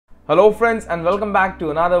Hello friends and welcome back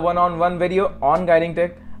to another one-on-one video on Guiding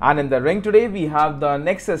Tech, and in the ring today we have the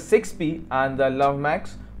Nexus 6P and the Love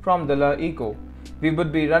Max from the LeEco. We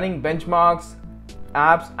would be running benchmarks,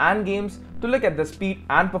 apps and games to look at the speed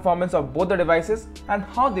and performance of both the devices and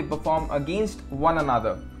how they perform against one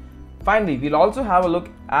another. Finally, we'll also have a look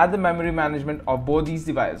at the memory management of both these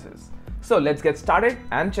devices. So let's get started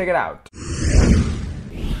and check it out.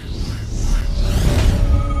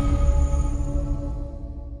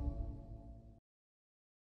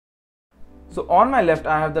 So on my left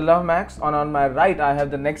I have the Love Max, and on my right I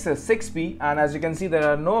have the Nexus 6P, and as you can see there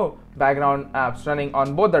are no background apps running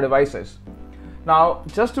on both the devices. Now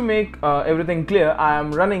just to make everything clear, I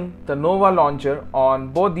am running the Nova launcher on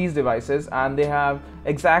both these devices and they have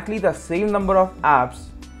exactly the same number of apps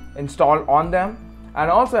installed on them,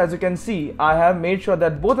 and also as you can see I have made sure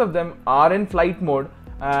that both of them are in flight mode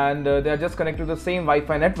and they are just connected to the same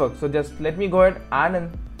Wi-Fi network. So just let me go ahead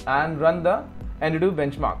and run the Antutu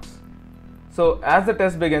benchmarks. So as the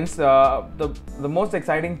test begins, the most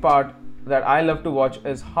exciting part that I love to watch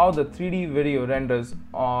is how the 3D video renders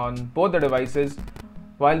on both the devices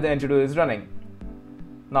while the Antutu is running.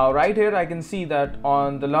 Now right here I can see that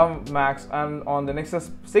on the Love Max and on the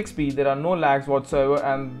Nexus 6P there are no lags whatsoever,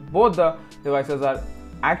 and both the devices are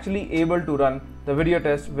actually able to run the video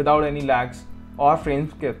test without any lags or frame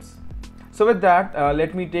skips. So with that,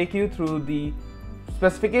 let me take you through the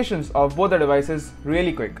specifications of both the devices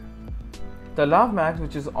really quick. The Love Max,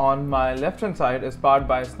 which is on my left hand side, is powered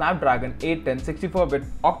by a Snapdragon 810 64-bit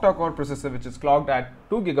octa-core processor which is clocked at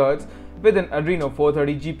 2 GHz with an Adreno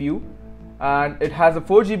 430 GPU, and it has a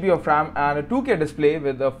 4 GB of RAM and a 2K display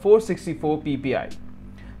with a 464 ppi.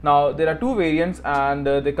 Now there are two variants and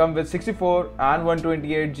they come with 64 and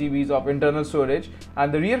 128 GB of internal storage,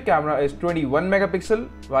 and the rear camera is 21 megapixel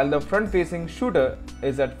while the front facing shooter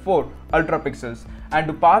is at 4 ultra pixels, and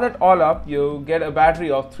to power that all up you get a battery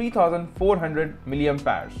of 3400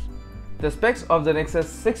 mAh. The specs of the Nexus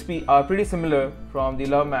 6P are pretty similar from the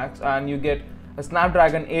Love Max, and you get a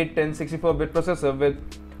Snapdragon 810 64-bit processor with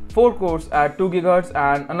 4 cores at 2 GHz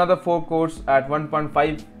and another 4 cores at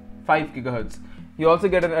 1.55 GHz. You also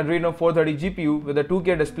get an Adreno 430 GPU with a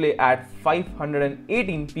 2K display at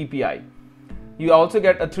 518 ppi. You also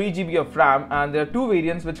get a 3 GB of RAM, and there are two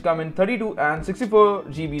variants which come in 32 and 64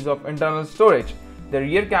 GB of internal storage. The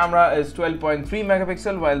rear camera is 12.3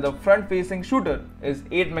 megapixel while the front facing shooter is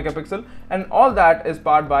 8 megapixel, and all that is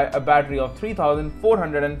powered by a battery of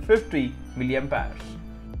 3450 mAh.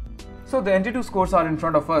 So the Antutu scores are in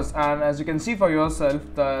front of us, and as you can see for yourself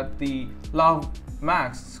that the Love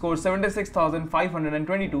Max scores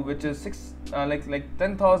 76,522, which is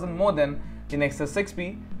 10,000 more than the Nexus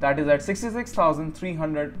 6P, that is at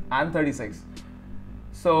 66,336.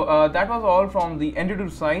 So that was all from the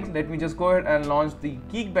Antutu side. Let me just go ahead and launch the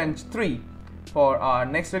Geekbench 3 for our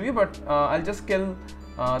next review, but I'll just kill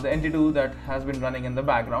the Antutu that has been running in the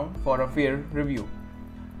background for a fair review.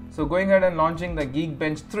 So going ahead and launching the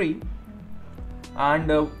Geekbench 3.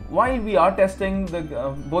 And while we are testing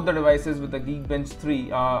both the devices with the Geekbench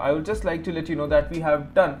 3, I would just like to let you know that we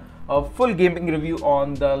have done a full gaming review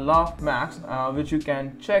on the Love Max, which you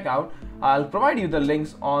can check out. I'll provide you the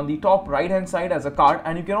links on the top right hand side as a card,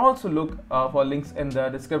 and you can also look for links in the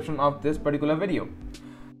description of this particular video.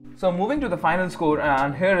 So moving to the final score,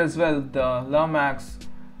 and here as well the Love Max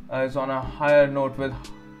is on a higher note with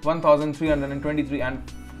 1323 and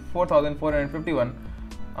 4451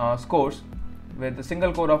 scores, with a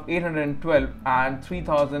single core of 812 and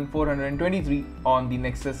 3423 on the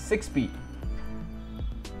Nexus 6P.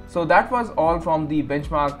 So that was all from the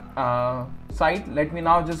benchmark site. Let me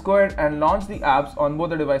now just go ahead and launch the apps on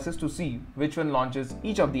both the devices to see which one launches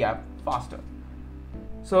each of the app faster.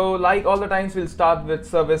 So like all the times, we'll start with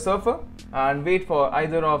Survey Surfer and wait for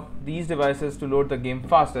either of these devices to load the game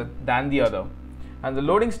faster than the other. And the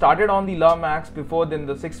loading started on the Love Max before then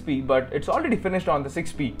the 6P, but it's already finished on the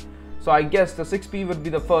 6P. So I guess the 6P would be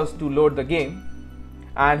the first to load the game,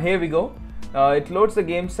 and here we go. It loads the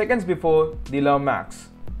game seconds before the Love Max.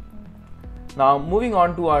 Now moving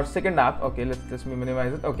on to our second app. Okay, let's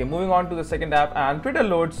minimize it. Okay, moving on to the second app, and Twitter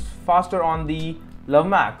loads faster on the Love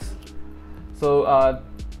Max. So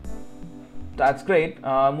that's great.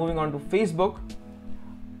 Moving on to Facebook,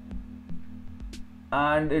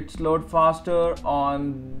 and it's load faster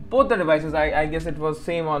on both the devices. I guess it was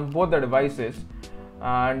same on both the devices.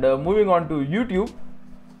 And moving on to YouTube,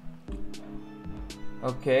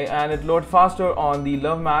 okay, and it loads faster on the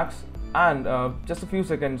Love Max, and just a few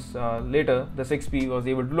seconds later the 6P was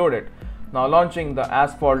able to load it. Now launching the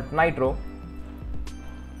Asphalt Nitro.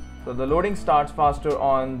 So the loading starts faster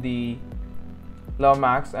on the Love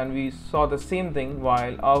Max, and we saw the same thing.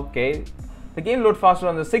 While okay, the game load faster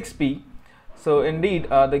on the 6P. So indeed,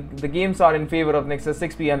 the games are in favor of Nexus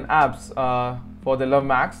 6P and apps for the Love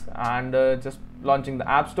Max, and just launching the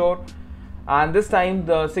App Store. And this time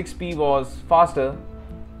the 6P was faster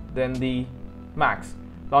than the Max.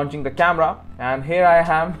 Launching the camera, and here I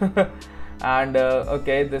am. And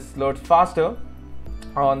okay, this loads faster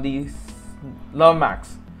on the Love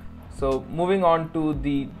Max. So moving on to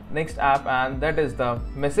the next app, and that is the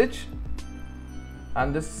Message,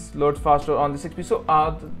 and this loads faster on the 6P. So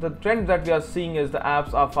the trend that we are seeing is the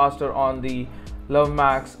apps are faster on the Love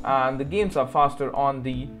Max and the games are faster on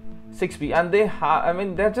the 6P, and I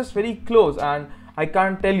mean they're just very close, and I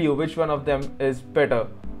can't tell you which one of them is better,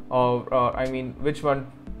 or I mean which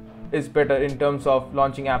one is better in terms of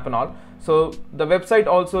launching app and all. So the website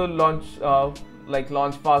also launched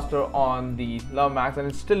faster on the Love Max, and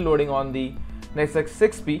it's still loading on the Nexus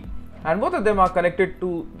 6P, and both of them are connected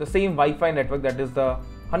to the same Wi-Fi network, that is the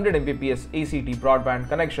 100 Mbps ACT broadband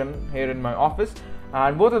connection here in my office,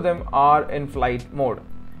 and both of them are in flight mode.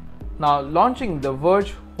 Now launching the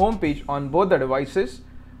Verge homepage on both the devices,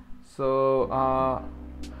 so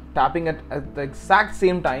tapping it at the exact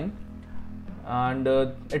same time, and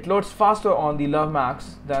it loads faster on the Love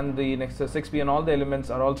Max than the Nexus 6P, and all the elements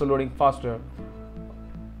are also loading faster.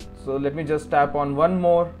 So let me just tap on one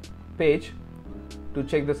more page to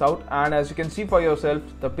check this out, and as you can see for yourself,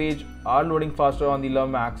 the page are loading faster on the Love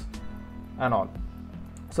Max and all.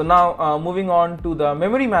 So now moving on to the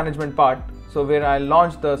memory management part, so where I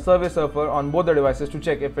launched the survey surfer on both the devices to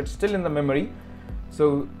check if it's still in the memory.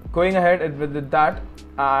 So going ahead with that,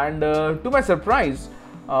 and to my surprise,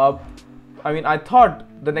 I mean I thought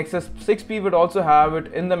the Nexus 6P would also have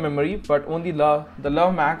it in the memory, but only the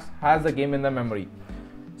Love Max has the game in the memory.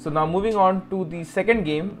 So now moving on to the second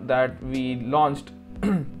game that we launched,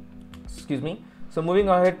 excuse me. So moving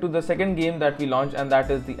ahead to the second game that we launched, and that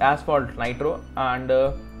is the Asphalt Nitro, and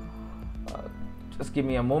just give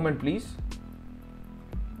me a moment please.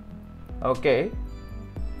 Okay,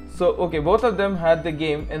 so okay, both of them had the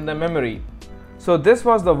game in the memory. So this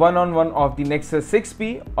was the one-on-one of the Nexus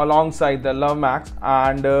 6P alongside the Love Max,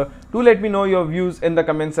 and do let me know your views in the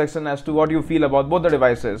comment section as to what you feel about both the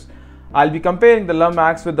devices. I'll be comparing the Love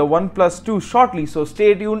Max with the OnePlus 2 shortly, so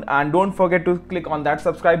stay tuned and don't forget to click on that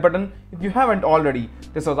subscribe button if you haven't already.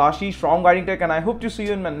 This was Ashish from Guiding Tech, and I hope to see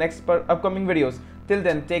you in my next upcoming videos. Till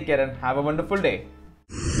then, take care and have a wonderful day.